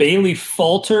 Bailey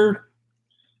Falter,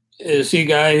 is he a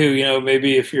guy who,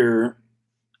 maybe if you're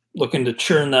looking to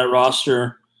churn that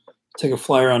roster, take a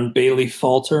flyer on Bailey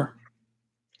Falter?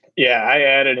 Yeah, I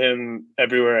added him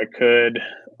everywhere I could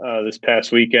this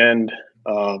past weekend.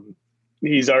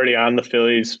 He's already on the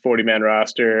Phillies 40-man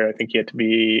roster. I think he had to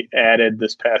be added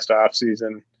this past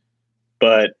offseason.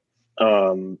 But,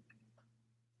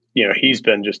 he's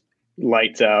been just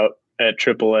lights out at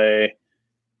AAA.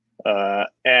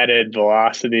 Added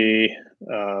velocity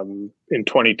in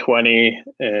 2020,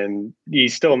 and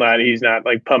he's not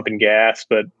like pumping gas,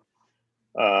 but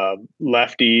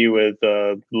lefty with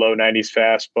a low 90s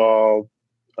fastball,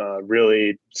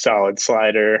 really solid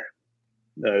slider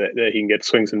that he can get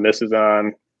swings and misses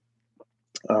on.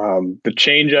 The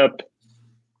changeup,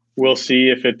 we'll see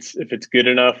if it's good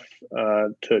enough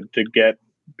to get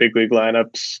big league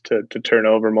lineups to turn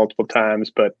over multiple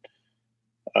times, but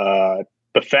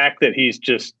the fact that he's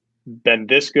just been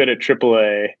this good at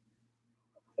AAA,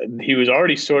 he was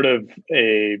already sort of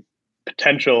a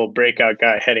potential breakout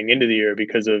guy heading into the year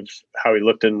because of how he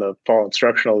looked in the fall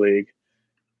instructional league.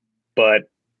 But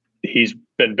he's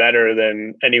been better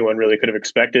than anyone really could have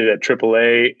expected at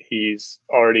AAA. He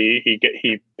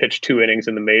pitched 2 innings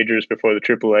in the majors before the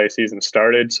AAA season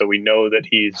started, so we know that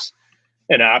he's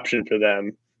an option for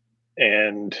them.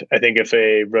 And I think if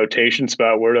a rotation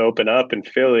spot were to open up in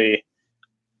Philly,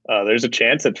 there's a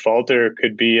chance that Falter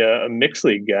could be a mixed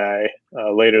league guy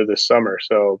later this summer.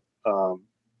 So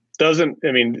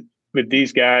with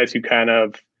these guys who kind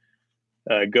of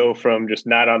go from just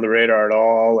not on the radar at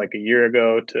all like a year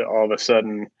ago to all of a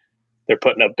sudden they're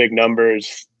putting up big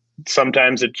numbers.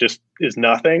 Sometimes it just is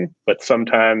nothing, but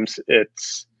sometimes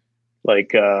it's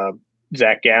like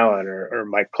Zach Gallen or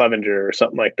Mike Clevenger or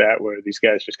something like that, where these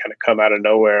guys just kind of come out of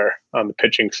nowhere on the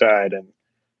pitching side and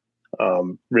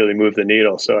really move the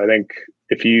needle. So I think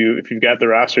if you've got the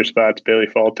roster spots, Bailey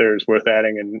Falter is worth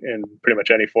adding in pretty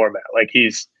much any format. Like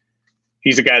he's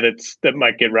a guy that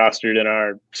might get rostered in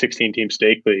our 16-team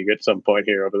stake league at some point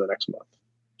here over the next month.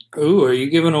 Ooh, are you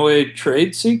giving away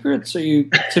trade secrets? Are you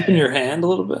tipping your hand a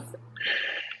little bit?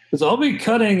 Because I'll be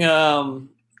cutting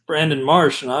Brandon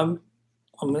Marsh, and I'm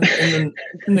in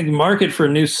the market for a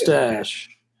new stash.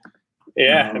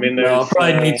 Yeah, I'll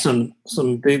probably need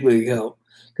some big league help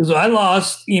because I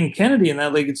lost Ian Kennedy in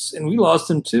that league, and we lost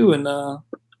him too in the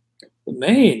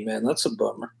Maine. Man, that's a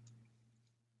bummer.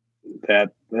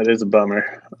 That is a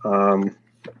bummer.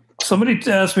 Somebody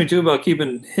asked me too about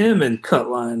keeping him in cut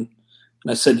line,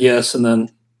 and I said yes, and then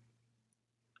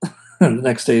the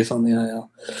next day he's on the IL.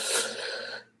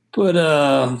 But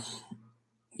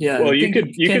yeah, well,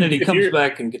 Kennedy comes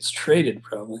back and gets traded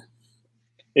probably.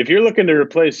 If you're looking to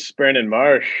replace Brandon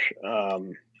Marsh,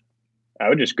 I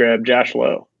would just grab Josh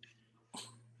Lowe.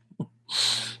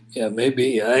 Yeah,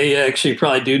 maybe. I actually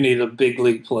probably do need a big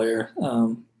league player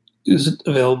who's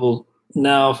available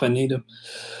now if I need him.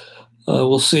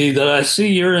 We'll see. That I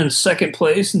see you're in second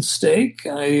place in stake.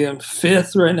 I am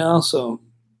fifth right now, so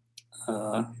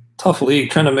tough league,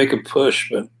 trying to make a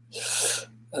push. But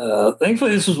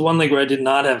thankfully, this was one league where I did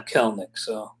not have Kelnick,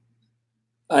 so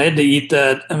I had to eat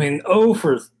that. I mean, 0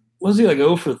 for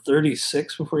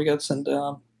 36 before he got sent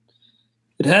down.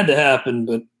 It had to happen,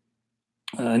 but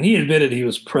and he admitted he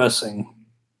was pressing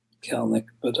Kelnick.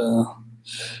 But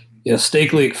yeah,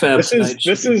 stake league fab. This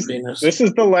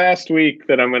is the last week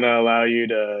that I'm going to allow you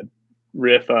to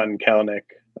riff on Kelnick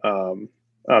on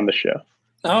the show.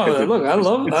 Oh, look, I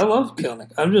love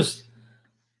Kelnick. I'm just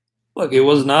look. It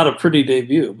was not a pretty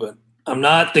debut, but I'm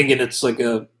not thinking it's like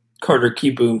a Carter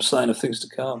Keyboom sign of things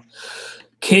to come.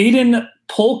 Caden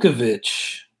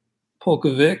Polkovic.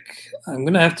 I'm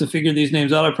going to have to figure these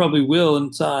names out. I probably will in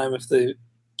time if they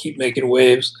keep making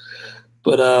waves.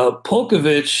 But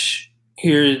Polkovic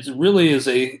here really is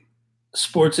a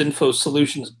Sports Info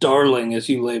Solutions darling, as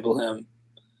you label him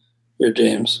here,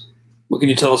 James. What can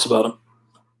you tell us about him?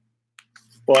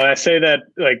 Well, I say that,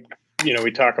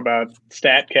 we talk about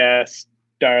StatCast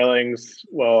darlings.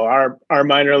 Well, our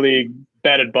minor league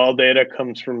batted ball data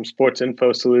comes from Sports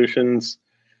Info Solutions.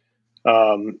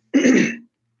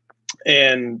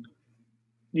 And,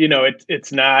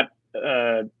 it's not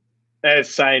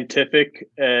as scientific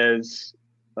as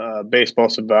Baseball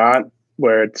Savant,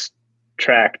 where it's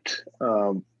tracked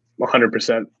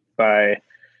 100% by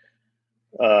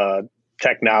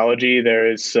technology.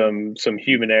 There is some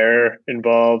human error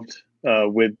involved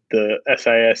with the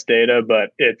SIS data,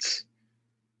 but it's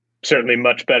certainly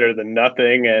much better than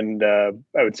nothing. And I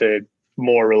would say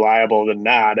more reliable than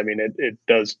not. I mean, it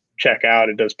does check out.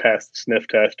 It does pass the sniff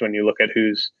test when you look at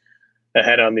who's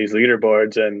ahead on these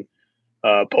leaderboards. And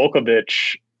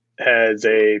Polkovic has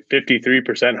a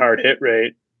 53% hard hit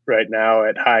rate right now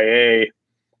at high A.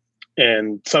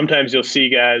 And sometimes you'll see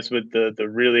guys with the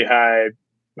really high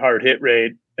hard hit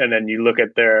rate and then you look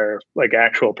at their like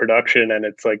actual production, and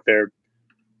it's like they're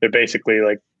basically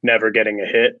like never getting a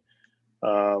hit.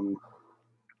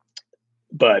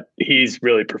 But he's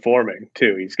really performing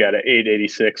too. He's got an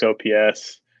 886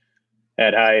 OPS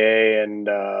at high A, and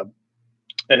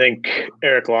I think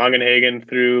Eric Longenhagen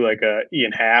threw like a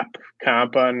Ian Happ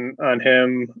comp on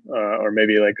him, or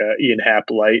maybe like a Ian Happ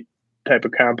light type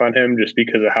of comp on him, just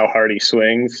because of how hard he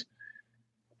swings.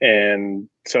 And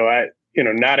so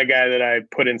not a guy that I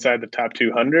put inside the top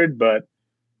 200, but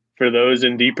for those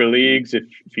in deeper leagues, if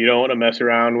you don't want to mess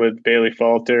around with Bailey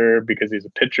Falter because he's a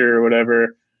pitcher or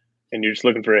whatever, and you're just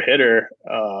looking for a hitter,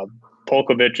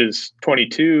 Polkovich is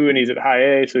 22 and he's at high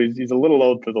A, so he's a little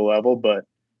old for the level, but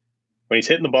when he's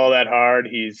hitting the ball that hard,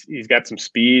 he's got some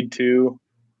speed too.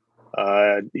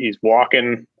 He's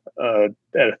walking at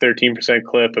a 13%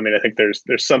 clip. I mean, I think there's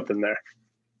something there.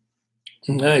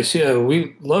 Nice. Yeah,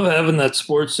 we love having that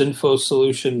Sports Info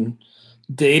Solution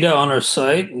data on our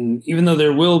site. And even though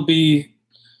there will be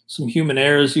some human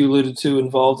errors you alluded to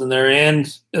involved in there,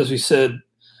 and as we said,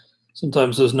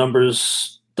 sometimes those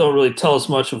numbers don't really tell us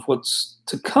much of what's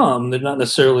to come. They're not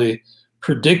necessarily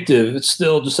predictive. It's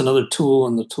still just another tool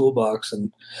in the toolbox,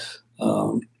 and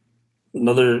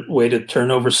another way to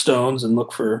turn over stones and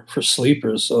look for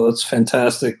sleepers. So that's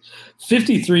fantastic.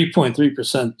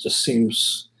 53.3% just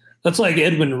seems – that's like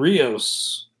Edwin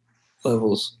Rios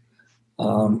levels.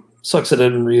 Sucks that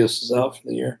Edwin Rios is out for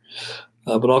the year.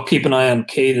 But I'll keep an eye on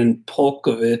Caden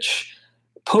Polkovich.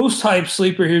 Post-hype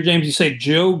sleeper here, James. You say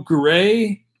Joe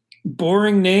Gray,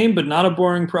 boring name, but not a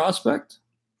boring prospect?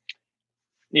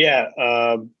 Yeah,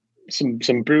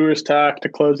 some Brewers talk to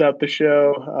close out the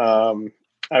show.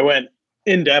 I went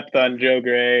in depth on Joe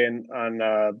Gray and on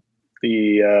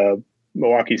the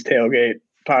Milwaukee's Tailgate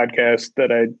podcast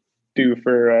that I do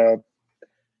for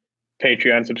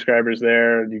Patreon subscribers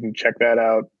there. You can check that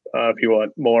out if you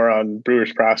want more on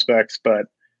Brewers prospects. But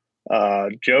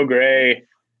Joe Gray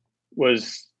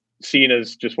was seen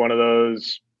as just one of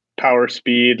those power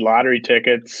speed lottery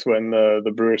tickets when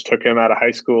the Brewers took him out of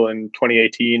high school in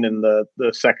 2018 in the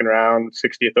second round,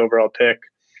 60th overall pick.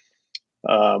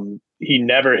 He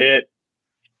never hit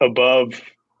above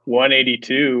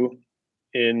 182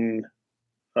 in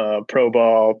pro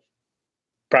ball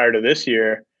prior to this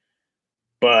year,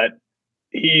 but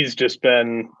he's just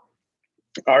been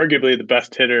arguably the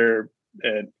best hitter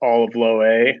at all of low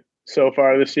A so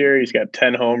far this year. He's got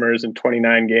 10 homers in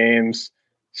 29 games,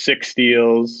 6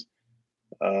 steals,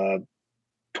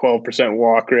 12%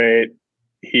 walk rate.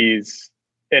 It's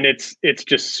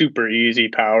just super easy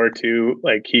power too.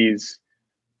 Like he's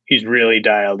really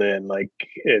dialed in. Like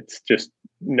it's just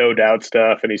no doubt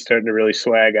stuff, and he's starting to really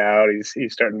swag out.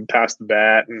 He's starting to toss the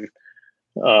bat, and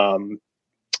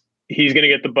he's going to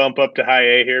get the bump up to high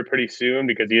A here pretty soon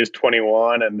because he is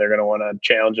 21, and they're going to want to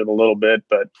challenge him a little bit.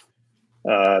 But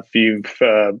I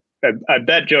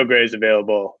bet Joe Gray is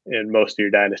available in most of your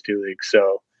dynasty leagues,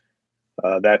 so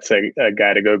that's a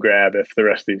guy to go grab if the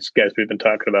rest of these guys we've been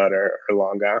talking about are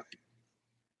long gone.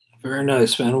 Very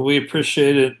nice, man. We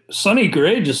appreciate it. Sonny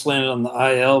Gray just landed on the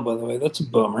IL, by the way. That's a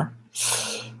bummer.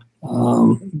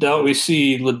 Doubt we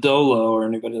see Lodolo or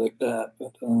anybody like that.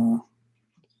 But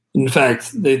in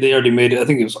fact, they already made it. I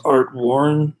think it was Art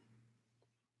Warren,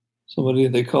 somebody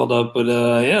they called up. But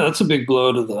yeah, that's a big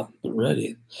blow to the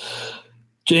Ready.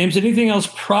 James, anything else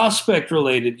prospect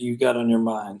related you got on your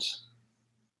mind?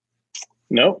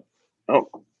 No, I'm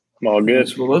all good.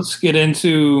 Yes, well, let's get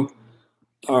into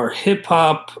our hip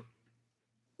hop.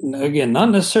 Again,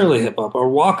 not necessarily hip hop. Our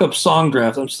walk up song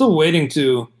draft. I'm still waiting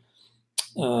to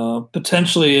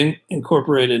potentially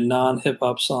incorporate a non hip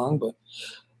hop song, but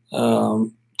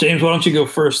James, why don't you go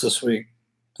first this week?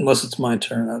 Unless it's my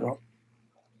turn, I don't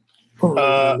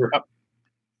remember.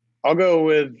 I'll go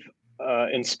with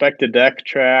Inspect a Deck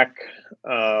track,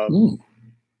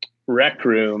 Rec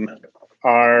Room,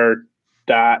 R.E.C.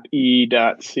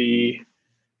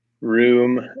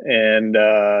 Room, and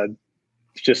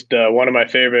it's just one of my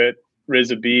favorite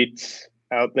RZA beats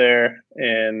out there.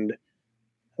 And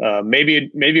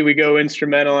maybe we go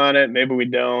instrumental on it, maybe we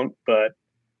don't, but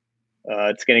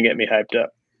it's going to get me hyped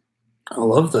up. I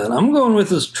love that. I'm going with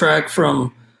this track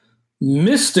from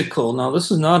Mystical. Now, this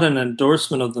is not an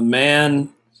endorsement of the man.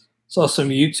 Saw some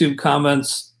YouTube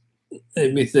comments,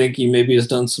 made me think he maybe has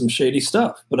done some shady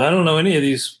stuff, but I don't know any of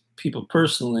these people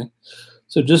personally.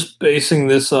 So just basing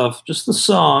this off just the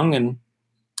song, and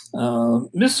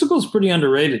Mystical is pretty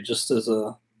underrated just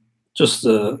a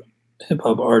hip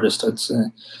hop artist, I'd say.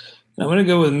 And I'm going to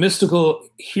go with Mystical,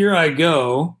 Here I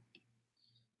Go.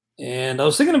 And I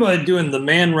was thinking about doing The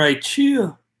Man Right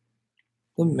Here.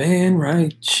 The man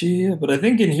right here. But I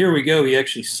think in Here We Go, he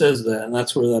actually says that, and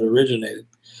that's where that originated.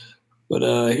 But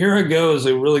Here I Go is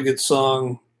a really good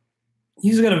song.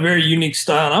 He's got a very unique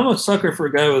style. And I'm a sucker for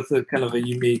a guy with a kind of a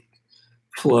unique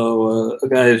flow, a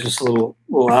guy who's just a little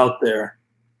out there.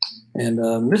 And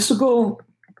mystical,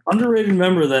 underrated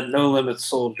member of that No Limit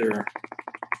Soldier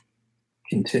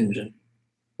contingent.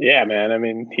 Yeah, man. I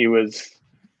mean, he was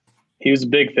a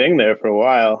big thing there for a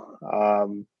while.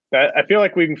 I feel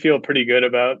like we can feel pretty good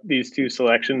about these two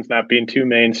selections not being too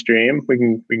mainstream. We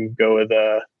can go with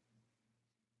a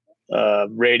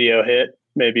radio hit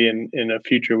maybe in a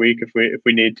future week if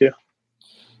we need to.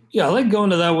 Yeah, I like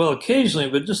going to That Well occasionally,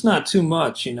 but just not too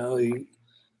much. I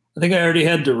think I already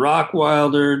had the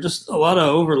Rockwilder, just a lot of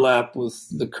overlap with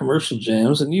the commercial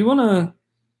jams, and you want to.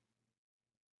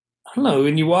 I don't know,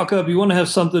 when you walk up, you want to have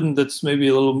something that's maybe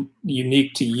a little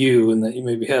unique to you and that you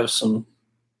maybe have some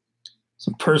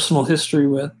personal history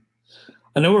with.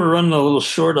 I know we're running a little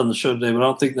short on the show today, but I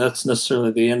don't think that's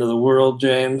necessarily the end of the world,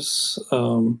 James.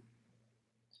 I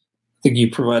think you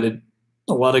provided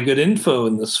a lot of good info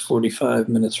in this 45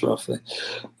 minutes roughly.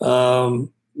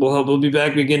 We'll be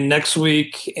back again next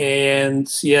week. And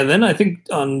then I think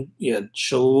on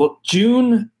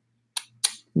June,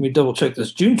 let me double check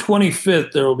this. June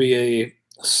 25th, there will be a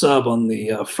sub on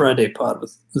the Friday pod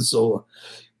with Zola.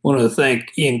 Wanted to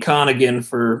thank Ian Kahn again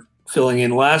for filling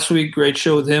in last week. Great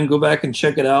show with him. Go back and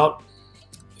check it out.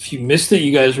 If you missed it,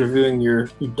 you guys reviewing your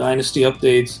Dynasty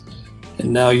updates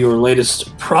and now your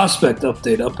latest prospect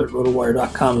update up at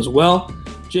rotowire.com as well.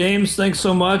 James, thanks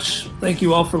so much. Thank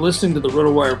you all for listening to the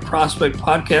RotoWire Prospect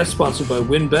Podcast, sponsored by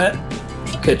WynnBET.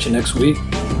 I'll catch you next week.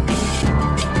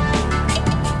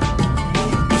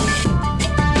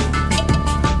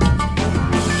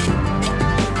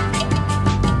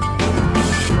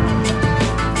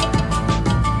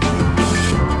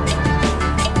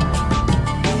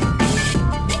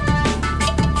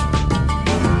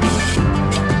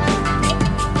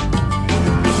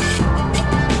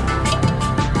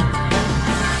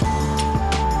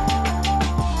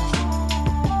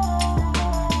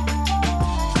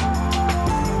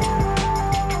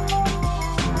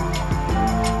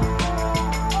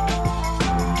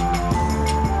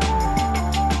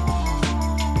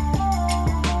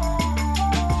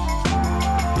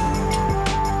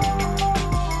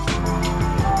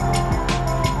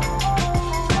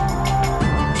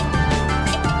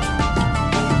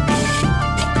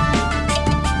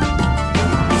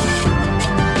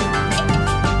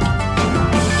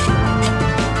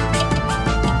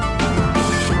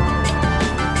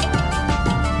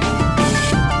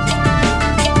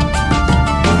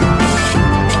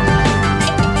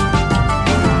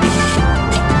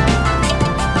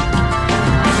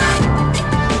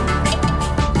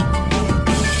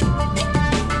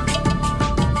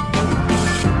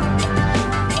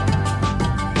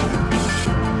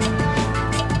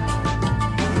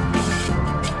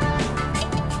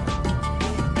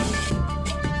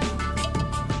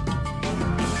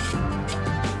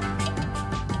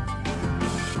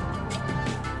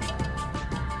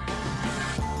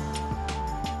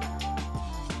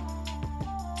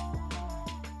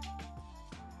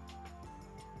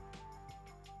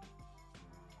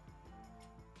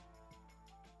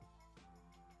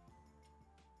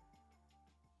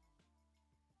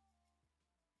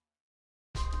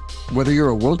 Whether you're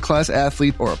a world-class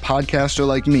athlete or a podcaster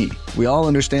like me, we all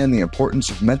understand the importance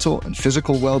of mental and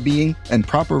physical well-being and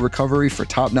proper recovery for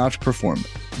top-notch performance.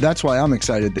 That's why I'm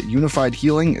excited that Unified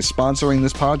Healing is sponsoring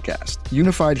this podcast.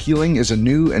 Unified Healing is a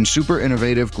new and super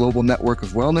innovative global network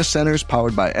of wellness centers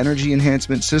powered by Energy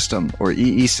Enhancement System, or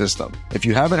EE System. If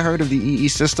you haven't heard of the EE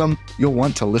System, you'll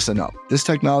want to listen up. This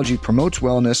technology promotes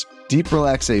wellness, deep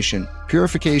relaxation,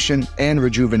 purification, and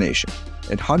rejuvenation.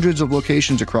 At hundreds of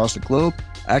locations across the globe,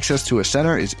 access to a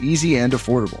center is easy and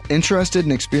affordable. Interested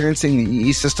in experiencing the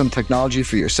EE System technology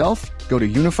for yourself? Go to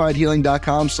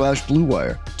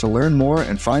unifiedhealing.com/bluewire to learn more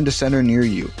and find a center near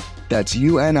you. That's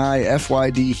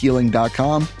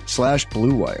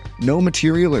unifydhealing.com/bluewire. No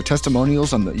material or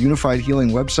testimonials on the Unified Healing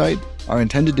website are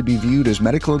intended to be viewed as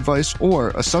medical advice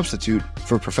or a substitute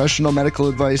for professional medical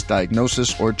advice,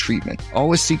 diagnosis, or treatment.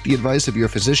 Always seek the advice of your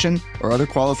physician or other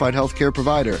qualified healthcare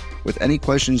provider with any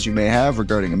questions you may have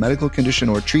regarding a medical condition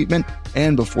or treatment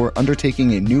and before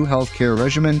undertaking a new healthcare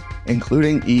regimen,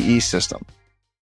 including EE System.